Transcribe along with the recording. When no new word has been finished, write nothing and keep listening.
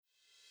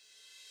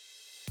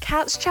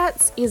Couch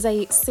Chats is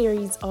a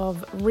series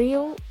of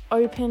real,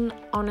 open,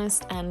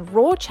 honest, and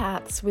raw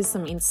chats with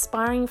some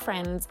inspiring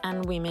friends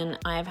and women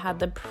I have had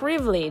the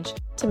privilege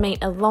to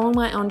meet along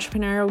my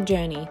entrepreneurial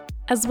journey,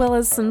 as well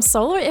as some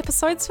solo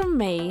episodes from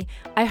me.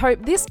 I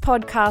hope this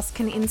podcast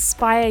can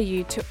inspire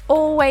you to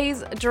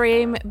always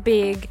dream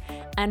big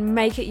and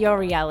make it your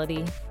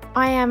reality.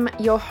 I am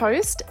your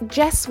host,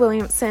 Jess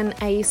Williamson,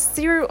 a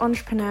serial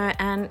entrepreneur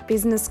and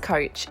business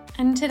coach.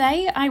 And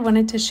today I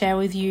wanted to share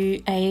with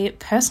you a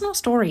personal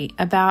story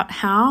about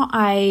how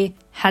I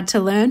had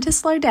to learn to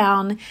slow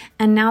down,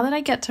 and now that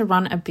I get to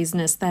run a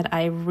business that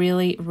I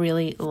really,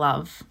 really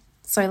love.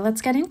 So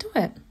let's get into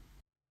it.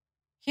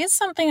 Here's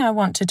something I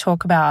want to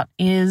talk about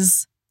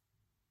is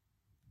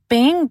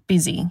being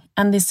busy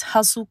and this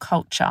hustle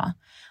culture.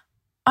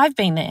 I've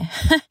been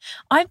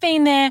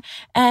there.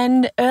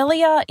 And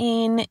earlier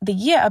in the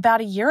year,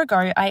 about a year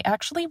ago, I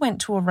actually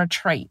went to a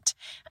retreat.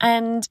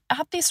 And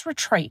at this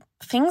retreat,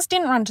 things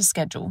didn't run to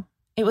schedule.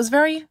 It was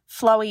very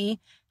flowy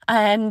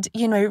and,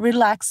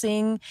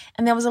 relaxing.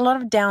 And there was a lot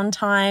of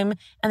downtime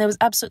and there was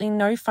absolutely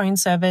no phone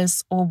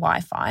service or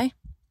Wi-Fi.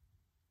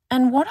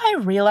 And what I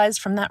realized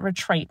from that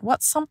retreat,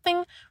 what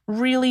something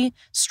really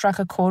struck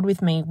a chord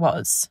with me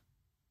was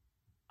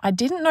I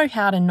didn't know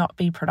how to not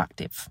be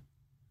productive.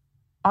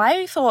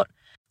 I thought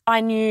I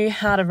knew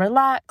how to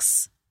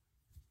relax,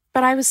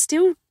 but I was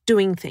still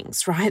doing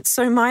things, right?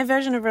 So my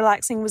version of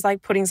relaxing was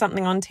like putting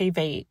something on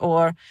TV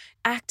or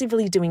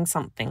actively doing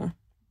something.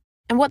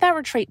 And what that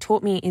retreat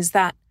taught me is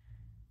that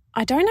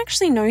I don't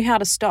actually know how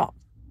to stop.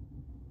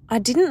 I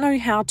didn't know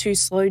how to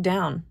slow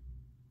down.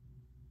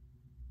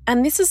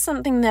 And this is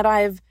something that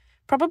I've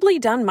probably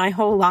done my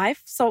whole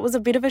life, so it was a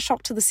bit of a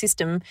shock to the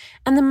system.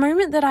 And the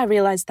moment that I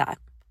realized that,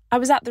 I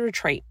was at the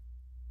retreat.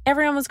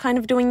 Everyone was kind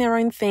of doing their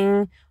own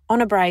thing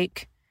on a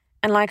break.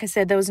 And like I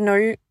said, there was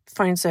no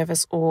phone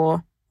service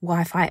or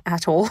Wi-Fi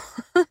at all,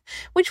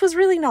 which was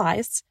really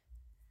nice.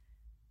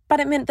 But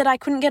it meant that I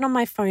couldn't get on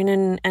my phone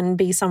and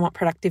be somewhat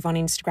productive on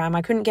Instagram.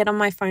 I couldn't get on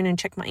my phone and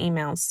check my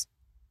emails,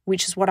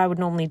 which is what I would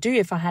normally do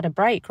if I had a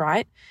break,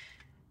 right?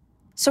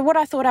 So what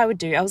I thought I would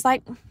do, I was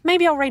like,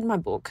 maybe I'll read my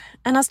book.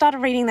 And I started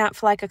reading that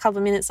for like a couple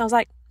of minutes. And I was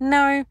like,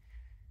 no,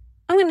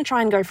 I'm going to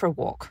try and go for a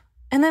walk.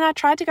 And then I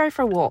tried to go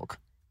for a walk.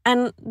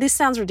 And this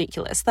sounds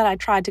ridiculous that I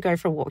tried to go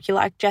for a walk. You're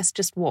like, Jess,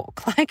 just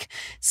walk.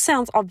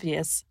 Sounds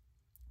obvious.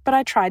 But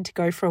I tried to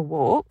go for a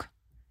walk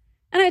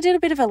and I did a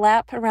bit of a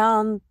lap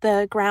around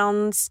the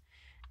grounds.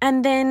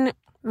 And then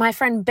my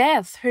friend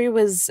Beth, who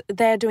was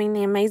there doing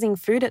the amazing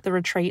food at the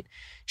retreat,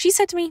 she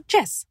said to me,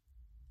 Jess,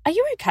 are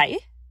you okay?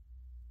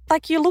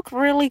 You look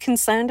really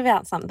concerned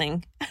about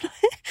something.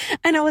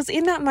 And I was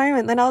in that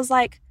moment that I was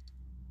like,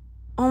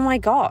 oh my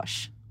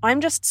gosh,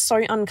 I'm just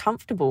so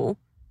uncomfortable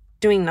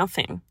doing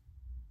nothing.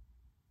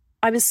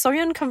 I was so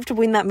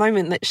uncomfortable in that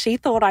moment that she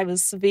thought I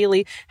was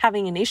severely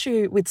having an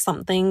issue with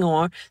something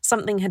or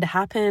something had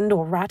happened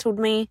or rattled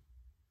me.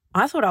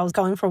 I thought I was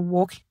going for a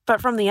walk,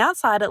 but from the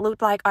outside, it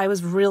looked like I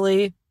was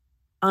really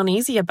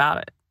uneasy about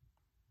it.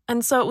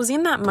 And so it was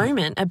in that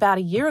moment about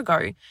a year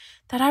ago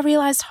that I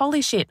realized,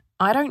 holy shit,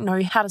 I don't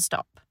know how to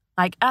stop.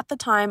 At the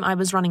time, I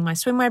was running my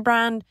swimwear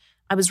brand,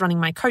 I was running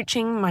my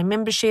coaching, my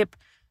membership,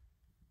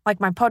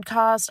 my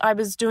podcast. I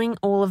was doing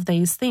all of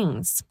these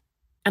things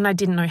and I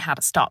didn't know how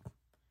to stop.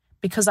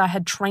 Because I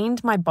had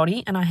trained my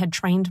body and I had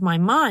trained my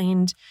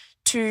mind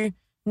to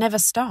never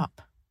stop.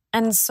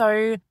 And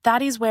so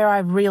that is where I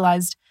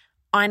realized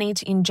I need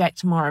to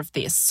inject more of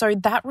this. So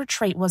that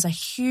retreat was a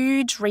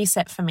huge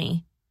reset for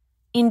me.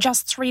 In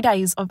just 3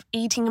 days of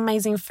eating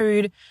amazing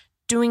food,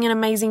 doing an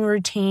amazing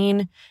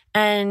routine,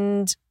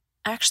 and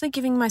actually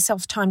giving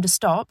myself time to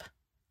stop,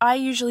 I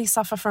usually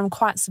suffer from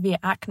quite severe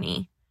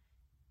acne.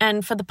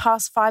 And for the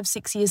past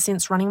 5-6 years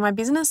since running my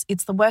business,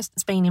 it's the worst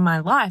it's been in my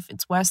life.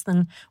 It's worse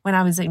than when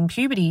I was in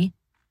puberty.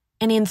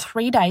 And in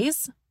 3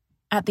 days,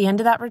 at the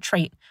end of that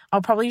retreat,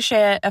 I'll probably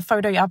share a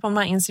photo up on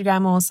my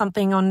Instagram or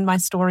something on my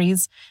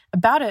stories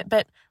about it.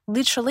 But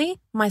literally,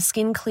 my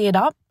skin cleared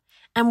up.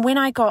 And when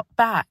I got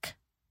back,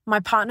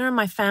 my partner and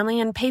my family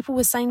and people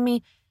were saying to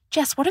me,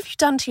 Jess, what have you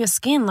done to your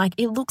skin?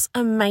 It looks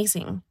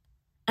amazing.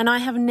 And I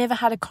have never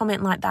had a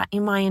comment like that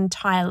in my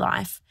entire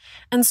life.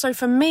 And so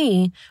for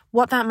me,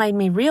 what that made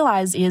me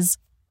realize is,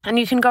 and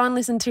you can go and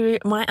listen to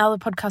my other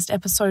podcast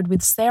episode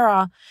with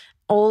Sarah,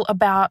 all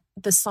about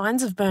the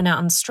signs of burnout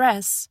and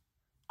stress,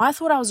 I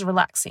thought I was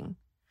relaxing.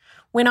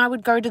 When I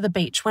would go to the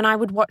beach, when I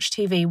would watch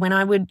TV, when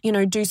I would,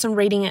 do some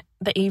reading at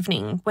the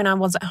evening, when I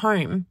was at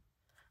home,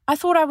 I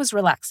thought I was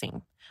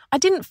relaxing. I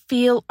didn't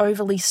feel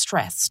overly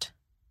stressed.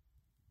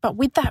 But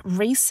with that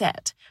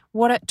reset,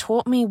 what it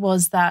taught me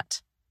was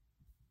that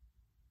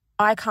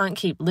I can't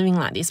keep living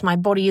like this. My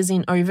body is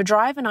in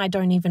overdrive and I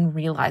don't even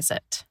realize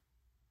it.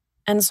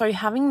 And so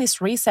having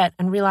this reset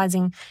and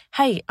realizing,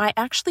 hey, I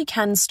actually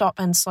can stop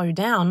and slow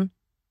down,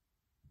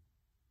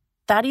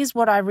 that is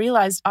what I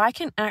realized. I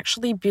can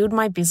actually build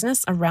my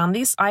business around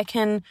this. I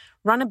can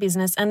run a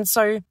business. And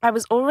so I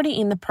was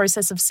already in the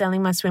process of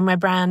selling my swimwear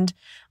brand.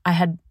 I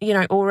had,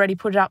 already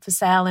put it up for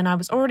sale and I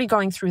was already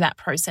going through that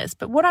process.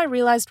 But what I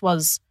realized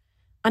was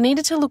I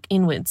needed to look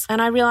inwards,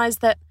 and I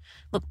realized that,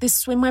 look,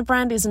 this swimwear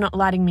brand is not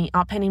lighting me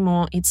up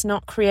anymore. It's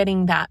not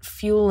creating that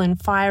fuel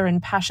and fire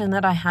and passion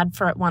that I had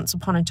for it once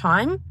upon a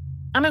time.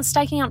 And it's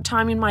taking up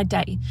time in my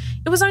day.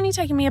 It was only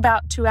taking me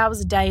about 2 hours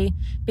a day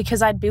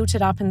because I'd built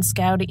it up and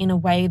scaled it in a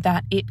way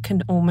that it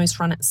can almost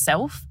run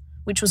itself,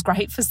 which was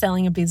great for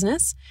selling a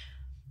business.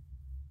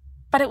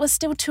 But it was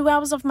still 2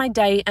 hours of my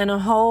day and a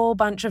whole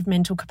bunch of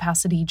mental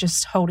capacity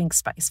just holding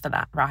space for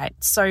that, right?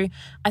 So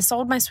I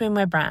sold my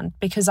swimwear brand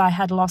because I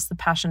had lost the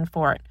passion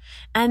for it.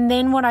 And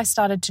then what I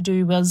started to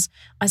do was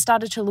I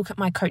started to look at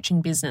my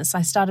coaching business.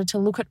 I started to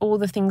look at all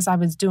the things I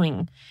was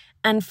doing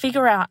and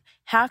figure out,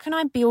 how can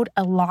I build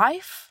a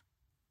life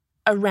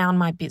around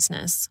my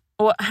business?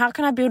 Or how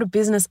can I build a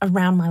business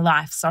around my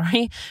life?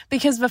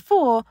 Because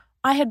before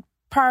I had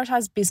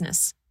prioritized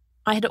business.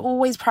 I had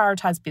always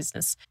prioritized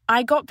business.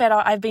 I got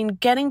better. I've been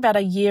getting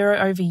better year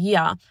over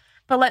year.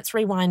 But let's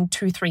rewind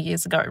 2-3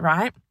 years ago,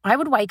 right? I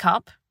would wake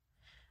up.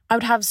 I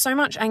would have so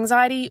much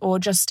anxiety or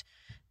just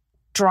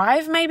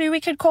drive, maybe we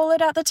could call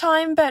it at the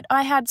time. But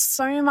I had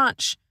so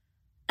much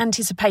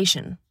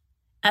anticipation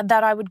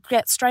that I would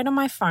get straight on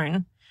my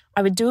phone.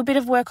 I would do a bit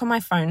of work on my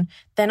phone.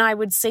 Then I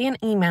would see an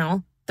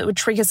email that would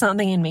trigger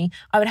something in me.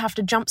 I would have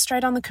to jump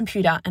straight on the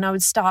computer and I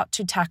would start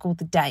to tackle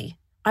the day.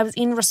 I was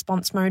in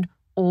response mode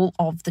all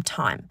of the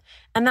time.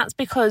 And that's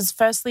because,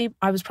 firstly,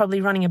 I was probably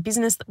running a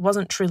business that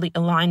wasn't truly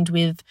aligned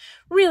with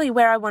really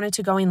where I wanted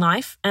to go in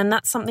life. And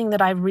that's something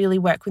that I really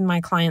work with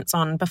my clients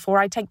on before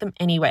I take them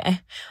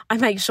anywhere. I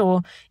make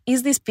sure,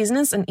 is this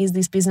business and is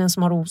this business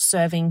model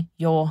serving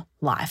your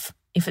life?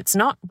 If it's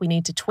not, we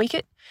need to tweak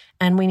it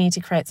and we need to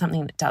create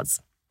something that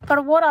does.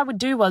 But what I would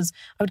do was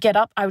I would get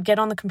up, I would get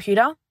on the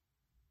computer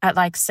at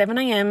like 7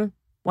 a.m.,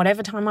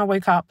 whatever time I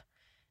woke up,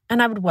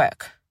 and I would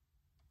work.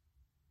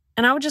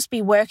 And I would just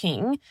be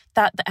working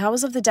that the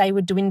hours of the day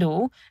would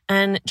dwindle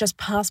and just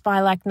pass by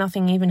like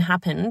nothing even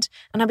happened.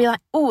 And I'd be like,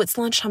 oh, it's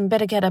lunchtime,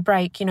 better get a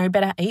break,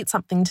 better eat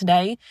something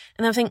today.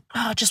 And then I think,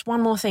 oh, just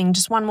one more thing.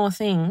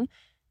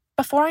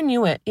 Before I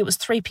knew it, it was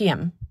 3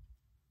 p.m.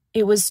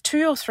 It was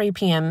 2 or 3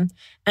 p.m.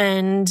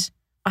 and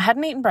I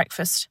hadn't eaten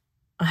breakfast.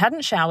 I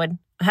hadn't showered.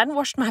 I hadn't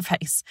washed my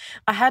face.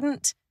 I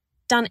hadn't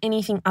done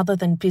anything other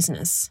than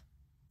business.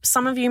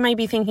 Some of you may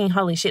be thinking,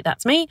 holy shit,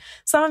 that's me.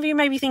 Some of you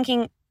may be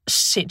thinking,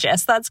 shit,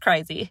 Jess, that's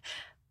crazy.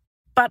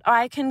 But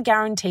I can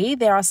guarantee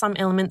there are some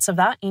elements of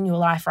that in your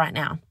life right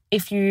now.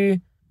 If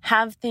you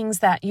have things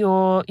that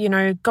you're,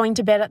 going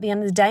to bed at the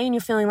end of the day and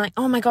you're feeling like,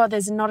 oh my God,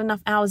 there's not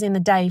enough hours in the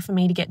day for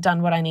me to get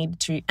done what I need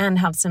to and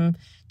have some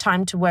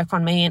time to work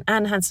on me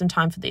and have some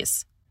time for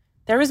this.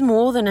 There is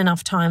more than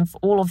enough time for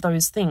all of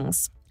those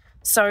things.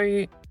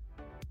 So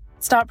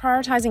start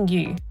prioritizing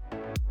you.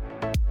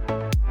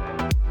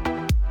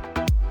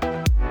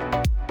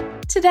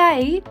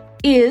 Today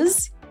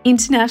is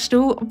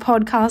International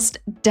Podcast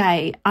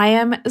Day. I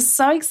am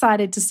so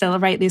excited to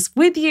celebrate this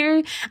with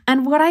you.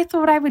 And what I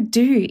thought I would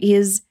do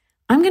is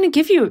I'm going to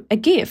give you a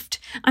gift.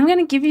 I'm going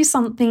to give you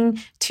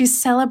something to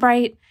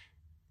celebrate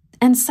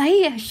and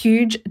say a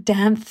huge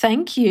damn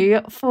thank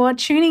you for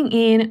tuning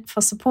in,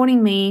 for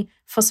supporting me,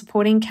 for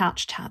supporting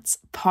Couch Chats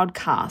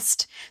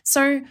podcast.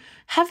 So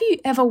have you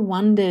ever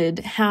wondered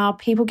how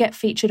people get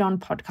featured on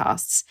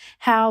podcasts,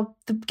 how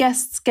the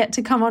guests get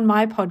to come on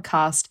my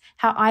podcast,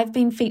 how I've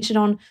been featured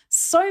on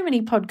so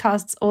many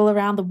podcasts all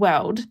around the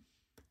world?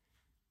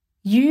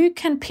 You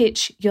can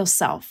pitch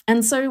yourself.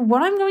 And so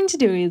what I'm going to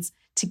do is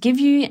to give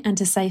you and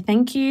to say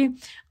thank you,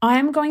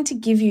 I'm going to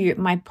give you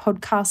my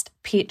podcast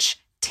pitch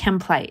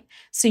template.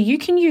 So you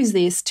can use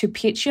this to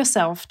pitch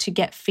yourself to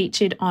get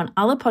featured on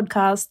other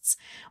podcasts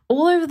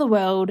all over the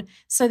world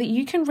so that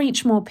you can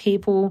reach more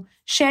people,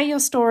 share your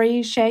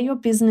story, share your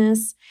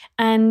business,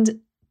 and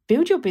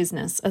build your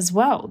business as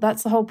well.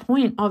 That's the whole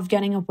point of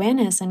getting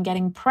awareness and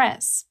getting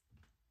press.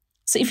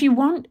 So if you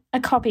want a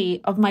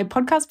copy of my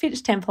podcast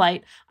pitch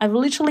template, I've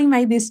literally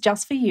made this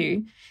just for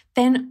you,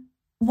 then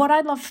what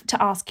I'd love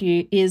to ask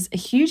you is a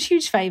huge,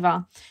 huge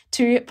favor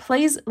to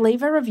please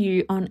leave a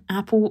review on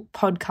Apple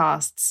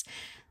Podcasts.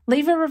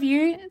 Leave a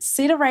review,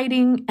 set a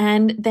rating,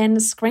 and then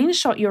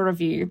screenshot your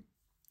review.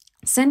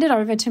 Send it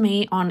over to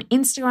me on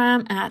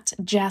Instagram at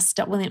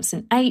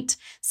jas.williamson8.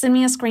 Send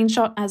me a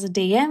screenshot as a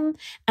DM,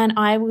 and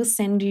I will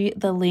send you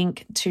the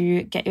link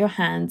to get your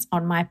hands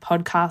on my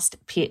podcast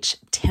pitch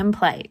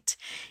template.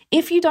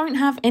 If you don't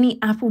have any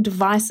Apple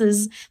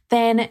devices,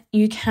 then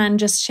you can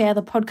just share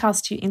the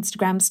podcast to your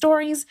Instagram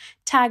stories,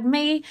 tag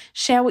me,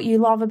 share what you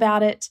love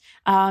about it,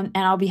 and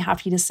I'll be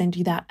happy to send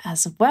you that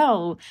as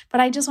well.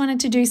 But I just wanted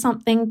to do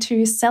something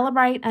to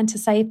celebrate and to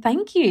say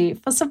thank you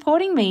for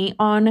supporting me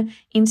on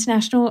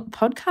International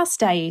Podcast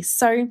Day.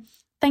 So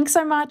thanks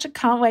so much. I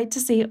can't wait to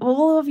see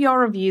all of your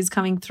reviews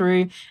coming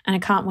through, and I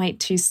can't wait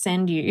to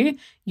send you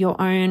your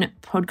own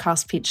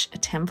podcast pitch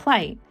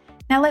template.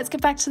 Now let's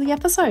get back to the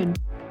episode.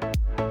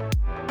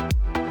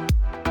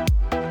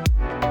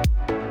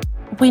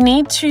 We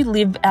need to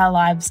live our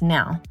lives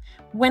now.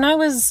 When I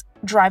was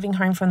driving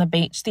home from the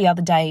beach the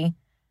other day,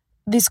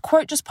 this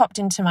quote just popped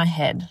into my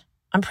head.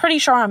 I'm pretty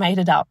sure I made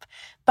it up,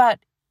 but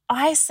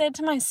I said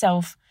to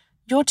myself,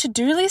 Your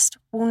to-do list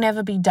will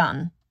never be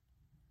done,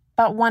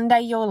 but one day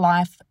your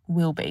life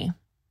will be.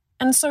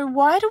 And so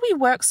why do we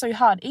work so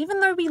hard? Even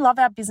though we love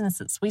our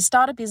businesses, we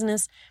start a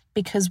business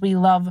because we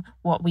love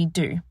what we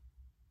do.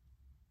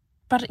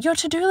 But your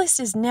to-do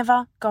list is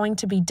never going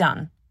to be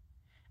done.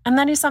 And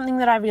that is something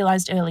that I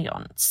realized early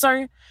on.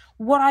 So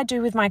what I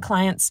do with my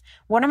clients,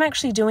 what I'm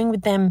actually doing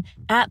with them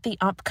at the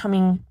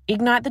upcoming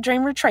Ignite the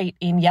Dream Retreat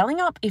in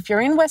Yallingup, if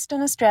you're in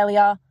Western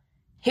Australia,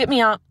 hit me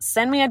up,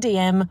 send me a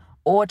DM,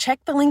 or check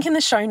the link in the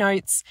show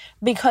notes,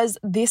 because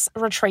this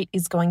retreat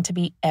is going to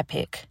be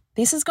epic.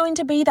 This is going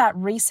to be that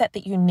reset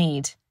that you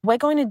need. We're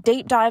going to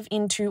deep dive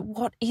into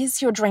what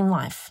is your dream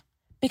life,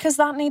 because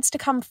that needs to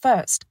come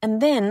first.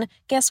 And then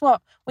guess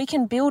what? We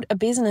can build a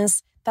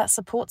business that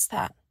supports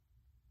that.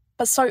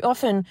 But so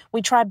often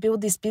we try build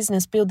this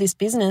business,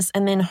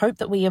 and then hope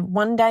that we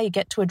one day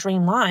get to a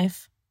dream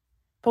life,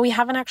 but we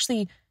haven't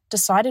actually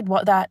decided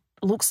what that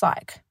looks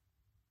like.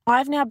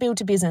 I've now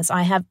built a business.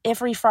 I have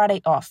every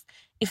Friday off.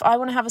 If I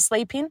want to have a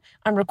sleep in,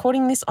 I'm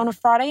recording this on a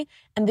Friday,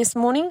 and this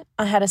morning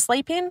I had a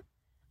sleep in.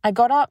 I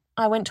got up,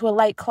 I went to a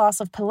late class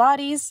of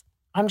Pilates.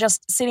 I'm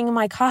just sitting in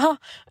my car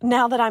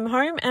now that I'm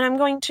home, and I'm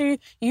going to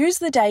use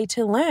the day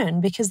to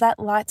learn because that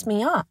lights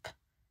me up.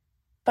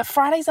 But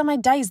Fridays are my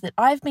days that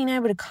I've been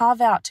able to carve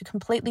out to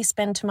completely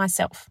spend to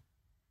myself.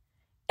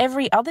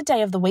 Every other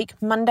day of the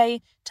week,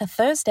 Monday to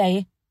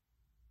Thursday,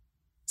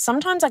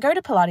 sometimes I go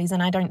to Pilates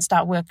and I don't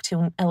start work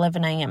till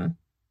 11 a.m.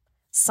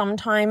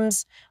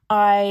 Sometimes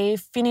I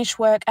finish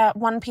work at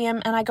 1 p.m.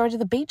 and I go to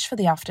the beach for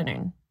the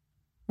afternoon.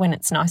 When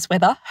it's nice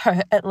weather,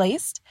 at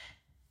least.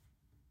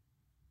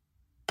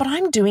 But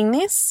I'm doing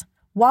this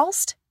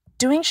whilst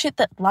doing shit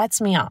that lights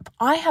me up.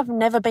 I have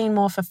never been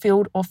more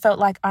fulfilled or felt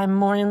like I'm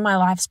more in my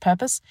life's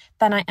purpose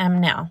than I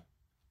am now.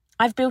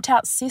 I've built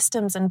out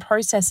systems and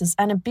processes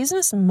and a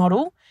business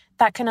model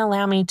that can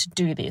allow me to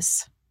do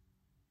this.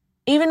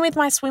 Even with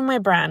my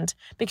swimwear brand,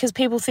 because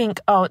people think,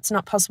 oh, it's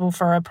not possible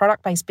for a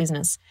product-based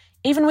business.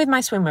 Even with my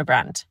swimwear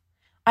brand,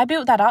 I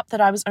built that up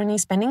that I was only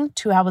spending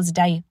 2 hours a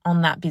day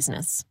on that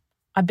business.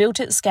 I built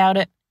it, scaled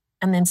it,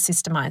 and then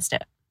systemized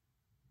it.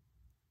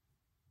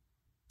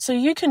 So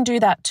you can do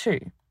that too.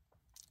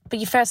 But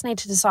you first need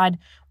to decide,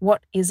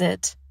 what is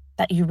it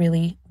that you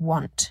really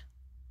want?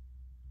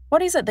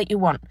 What is it that you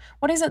want?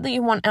 What is it that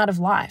you want out of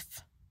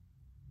life?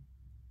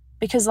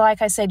 Because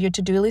like I said, your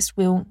to-do list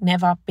will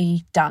never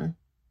be done.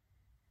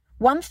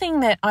 One thing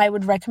that I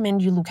would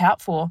recommend you look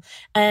out for,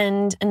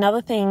 and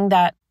another thing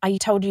that I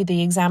told you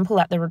the example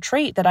at the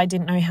retreat that I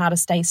didn't know how to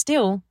stay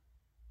still,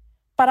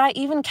 but I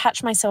even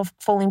catch myself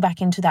falling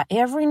back into that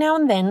every now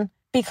and then,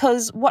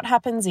 because what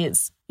happens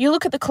is you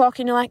look at the clock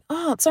and you're like,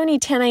 oh, it's only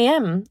 10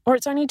 a.m. or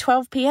it's only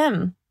 12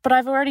 p.m. But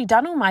I've already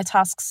done all my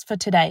tasks for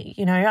today.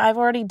 I've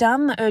already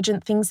done the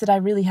urgent things that I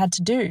really had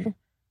to do.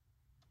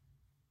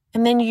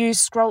 And then you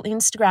scroll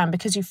Instagram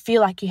because you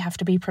feel like you have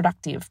to be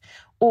productive,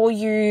 or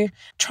you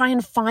try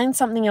and find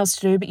something else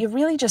to do, but you're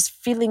really just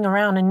fiddling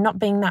around and not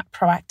being that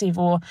proactive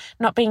or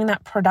not being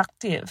that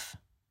productive.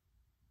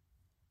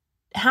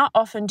 How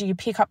often do you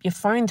pick up your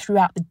phone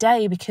throughout the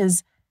day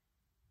because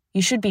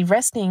you should be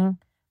resting,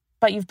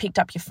 but you've picked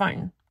up your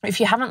phone? If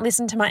you haven't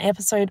listened to my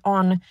episode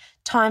on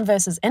time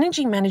versus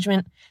energy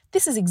management,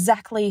 this is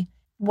exactly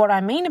what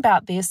I mean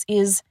about this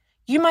is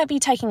you might be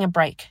taking a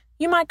break.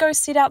 You might go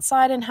sit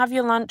outside and have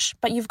your lunch,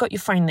 but you've got your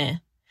phone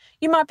there.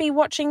 You might be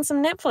watching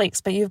some Netflix,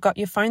 but you've got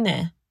your phone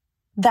there.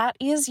 That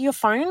is your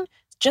phone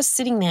just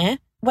sitting there.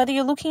 Whether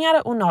you're looking at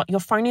it or not, your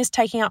phone is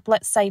taking up,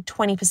 let's say,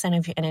 20%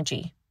 of your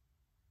energy.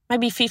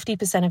 Maybe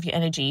 50% of your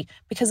energy,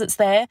 because it's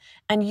there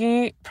and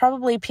you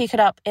probably pick it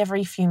up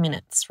every few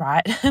minutes,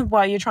 right?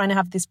 While you're trying to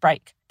have this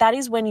break. That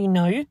is when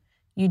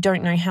you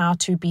don't know how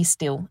to be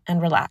still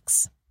and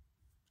relax.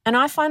 And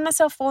I find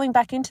myself falling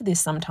back into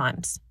this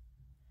sometimes.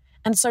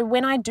 And so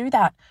when I do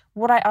that,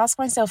 what I ask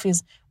myself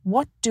is,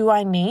 what do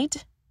I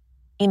need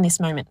in this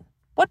moment?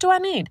 What do I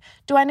need?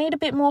 Do I need a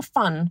bit more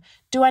fun?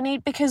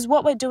 Because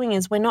what we're doing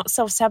is we're not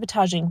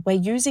self-sabotaging. We're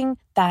using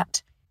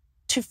that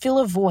to fill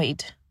a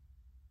void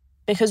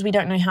because we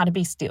don't know how to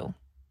be still.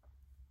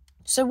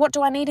 So what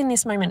do I need in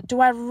this moment? Do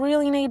I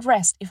really need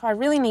rest? If I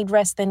really need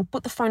rest, then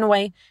put the phone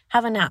away,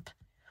 have a nap,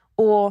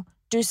 or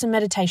do some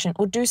meditation,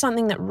 or do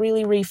something that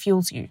really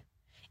refuels you.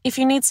 If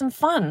you need some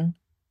fun,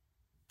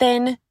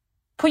 then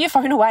put your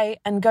phone away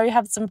and go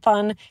have some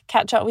fun,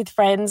 catch up with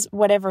friends,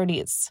 whatever it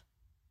is.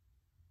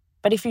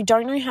 But if you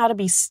don't know how to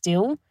be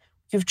still,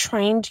 you've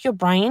trained your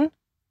brain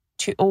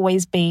to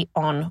always be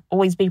on,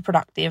 always be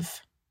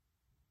productive.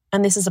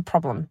 And this is a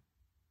problem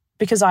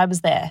because I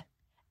was there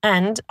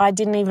and I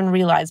didn't even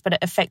realize, but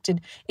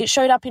it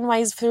showed up in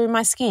ways through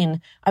my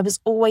skin. I was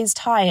always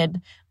tired.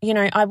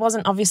 I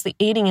wasn't obviously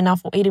eating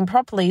enough or eating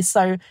properly.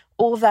 So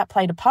all of that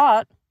played a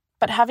part,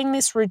 but having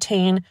this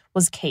routine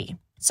was key.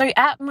 So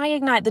at my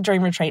Ignite the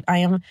Dream Retreat, I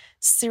am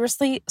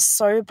seriously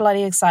so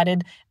bloody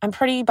excited. I'm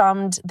pretty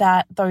bummed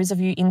that those of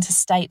you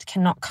interstate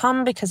cannot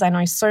come because I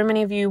know so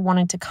many of you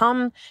wanted to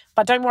come.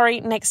 But don't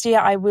worry, next year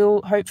I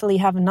will hopefully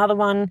have another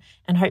one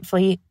and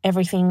hopefully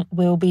everything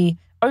will be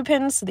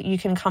open so that you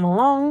can come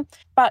along.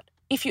 But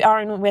if you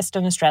are in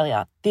Western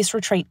Australia, this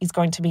retreat is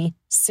going to be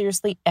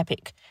seriously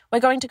epic. We're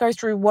going to go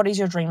through what is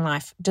your dream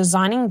life,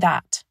 designing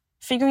that,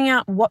 figuring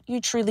out what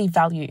you truly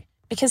value,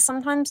 because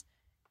sometimes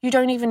you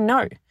don't even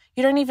know.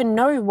 You don't even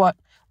know what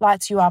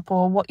lights you up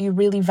or what you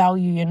really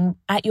value and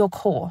at your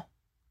core.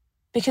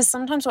 Because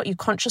sometimes what you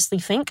consciously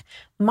think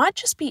might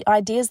just be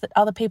ideas that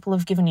other people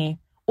have given you,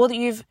 or that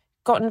you've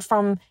gotten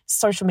from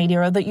social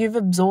media, or that you've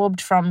absorbed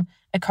from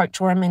a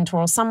coach or a mentor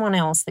or someone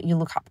else that you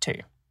look up to.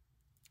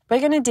 We're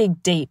going to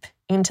dig deep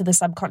into the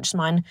subconscious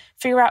mind,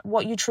 figure out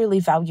what you truly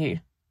value.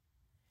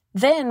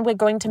 Then we're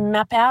going to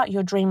map out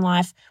your dream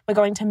life. We're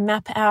going to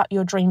map out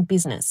your dream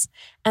business.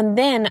 And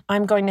then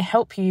I'm going to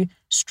help you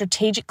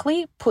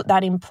strategically put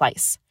that in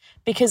place,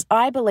 because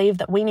I believe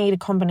that we need a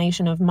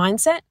combination of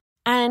mindset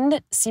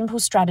and simple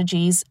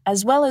strategies,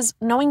 as well as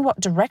knowing what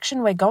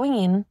direction we're going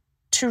in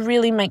to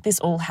really make this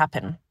all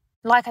happen.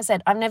 Like I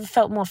said, I've never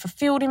felt more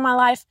fulfilled in my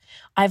life.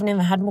 I've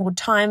never had more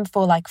time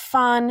for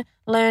fun,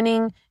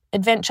 learning,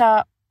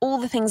 adventure, all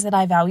the things that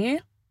I value.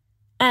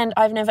 And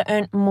I've never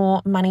earned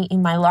more money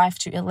in my life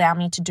to allow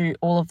me to do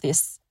all of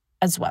this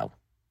as well.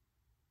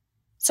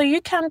 So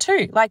you can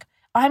too.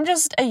 I'm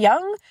just a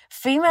young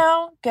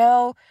female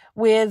girl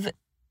with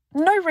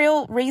no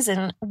real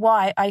reason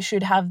why I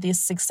should have this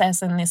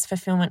success and this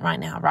fulfillment right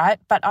now, right?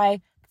 But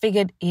I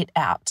figured it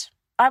out.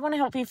 I want to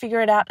help you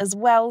figure it out as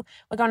well.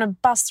 We're going to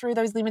bust through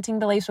those limiting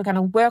beliefs. We're going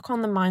to work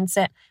on the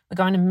mindset. We're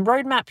going to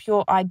roadmap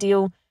your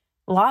ideal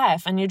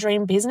life and your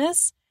dream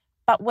business.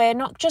 But we're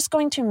not just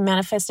going to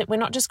manifest it. We're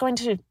not just going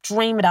to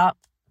dream it up.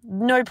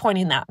 No point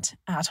in that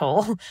at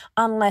all,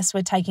 unless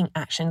we're taking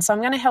action. So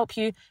I'm going to help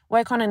you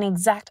work on an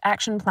exact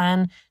action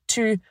plan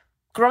to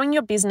growing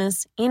your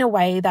business in a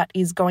way that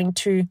is going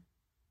to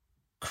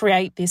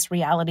create this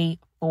reality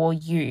for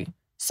you.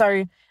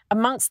 So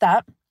amongst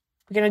that,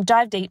 we're going to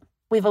dive deep.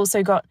 We've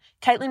also got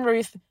Caitlin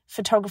Ruth,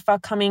 photographer,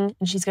 coming,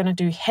 and she's going to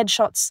do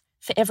headshots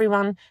for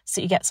everyone, so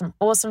you get some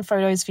awesome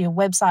photos for your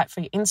website,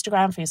 for your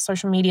Instagram, for your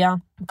social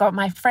media. I've got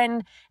my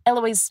friend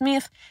Eloise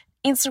Smith,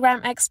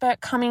 Instagram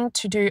expert, coming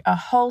to do a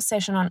whole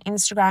session on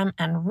Instagram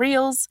and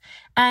Reels.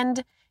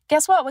 And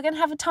guess what? We're going to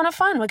have a ton of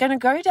fun. We're going to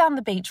go down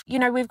the beach.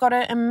 We've got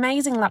an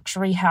amazing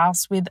luxury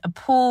house with a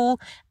pool,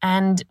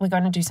 and we're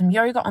going to do some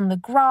yoga on the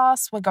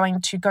grass. We're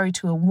going to go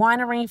to a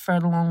winery for a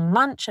long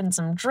lunch and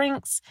some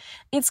drinks.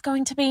 It's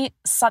going to be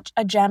such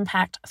a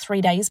jam-packed 3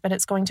 days, but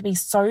it's going to be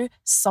so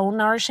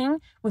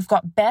soul-nourishing. We've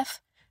got Beth,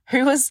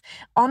 who was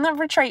on the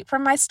retreat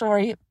from my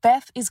story.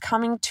 Beth is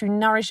coming to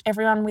nourish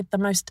everyone with the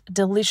most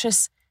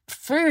delicious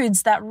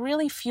foods that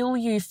really fuel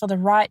you for the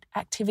right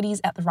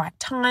activities at the right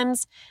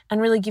times and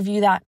really give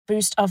you that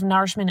boost of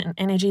nourishment and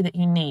energy that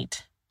you need.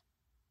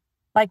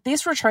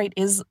 This retreat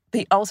is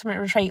the ultimate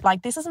retreat.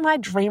 This is my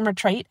dream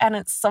retreat, and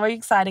it's so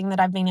exciting that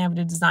I've been able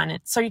to design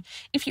it. So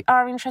if you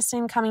are interested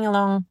in coming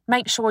along,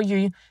 make sure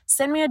you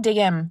send me a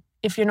DM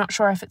if you're not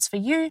sure if it's for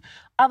you.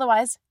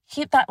 Otherwise,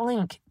 hit that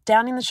link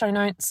down in the show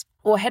notes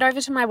or head over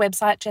to my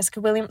website,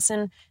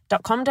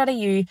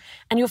 jessicawilliamson.com.au,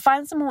 and you'll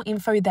find some more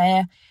info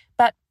there.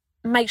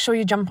 Make sure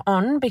you jump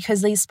on,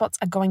 because these spots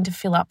are going to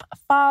fill up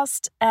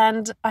fast,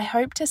 and I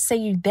hope to see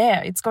you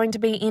there. It's going to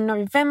be in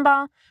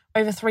November,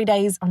 over 3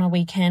 days on a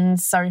weekend,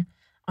 so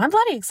I'm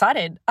bloody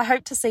excited. I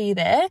hope to see you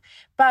there.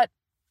 But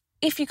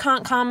if you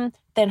can't come,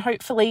 then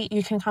hopefully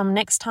you can come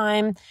next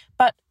time.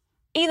 But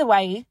either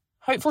way,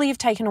 hopefully you've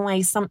taken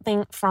away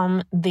something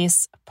from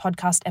this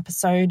podcast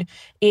episode.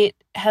 It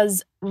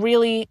has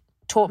really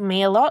taught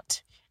me a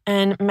lot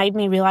and made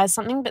me realize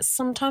something, but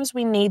sometimes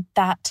we need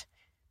that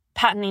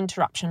pattern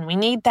interruption. We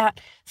need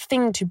that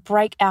thing to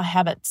break our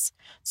habits.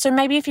 So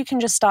maybe if you can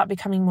just start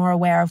becoming more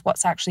aware of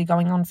what's actually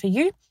going on for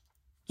you,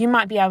 you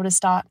might be able to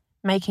start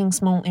making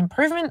small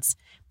improvements.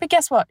 But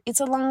guess what? It's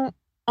a long,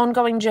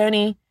 ongoing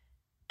journey.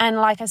 And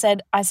like I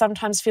said, I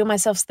sometimes feel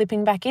myself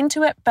slipping back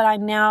into it, but I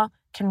now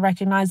can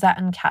recognize that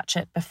and catch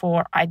it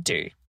before I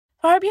do.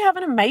 I hope you have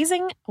an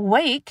amazing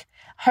week.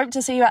 Hope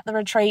to see you at the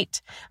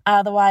retreat.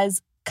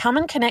 Otherwise, come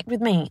and connect with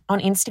me on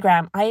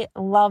Instagram. I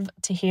love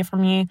to hear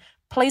from you.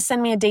 Please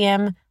send me a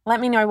DM. Let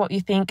me know what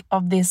you think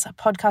of this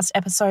podcast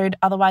episode.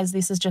 Otherwise,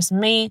 this is just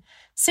me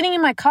sitting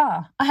in my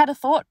car. I had a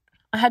thought.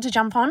 I had to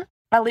jump on.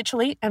 I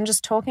literally am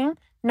just talking,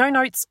 no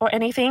notes or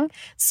anything.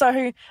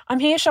 So I'm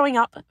here showing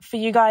up for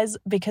you guys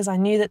because I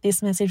knew that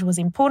this message was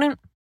important.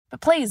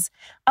 But please,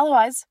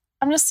 otherwise,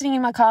 I'm just sitting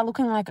in my car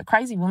looking like a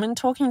crazy woman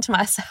talking to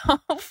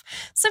myself.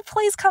 So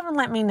please come and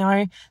let me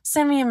know.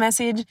 Send me a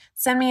message,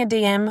 send me a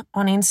DM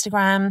on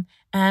Instagram,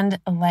 and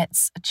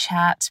let's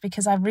chat,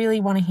 because I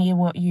really want to hear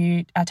what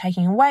you are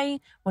taking away.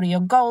 What are your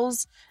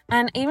goals?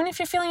 And even if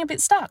you're feeling a bit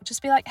stuck,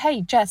 just be like,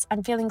 hey, Jess,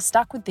 I'm feeling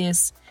stuck with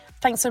this.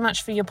 Thanks so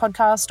much for your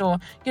podcast, or,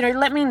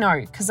 let me know,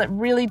 because it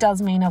really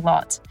does mean a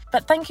lot.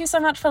 But thank you so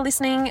much for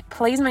listening.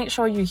 Please make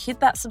sure you hit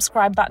that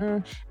subscribe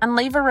button and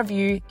leave a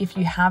review if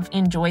you have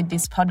enjoyed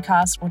this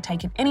podcast or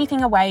taken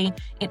anything away.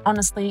 It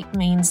honestly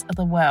means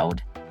the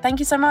world. Thank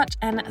you so much,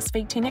 and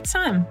speak to you next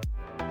time.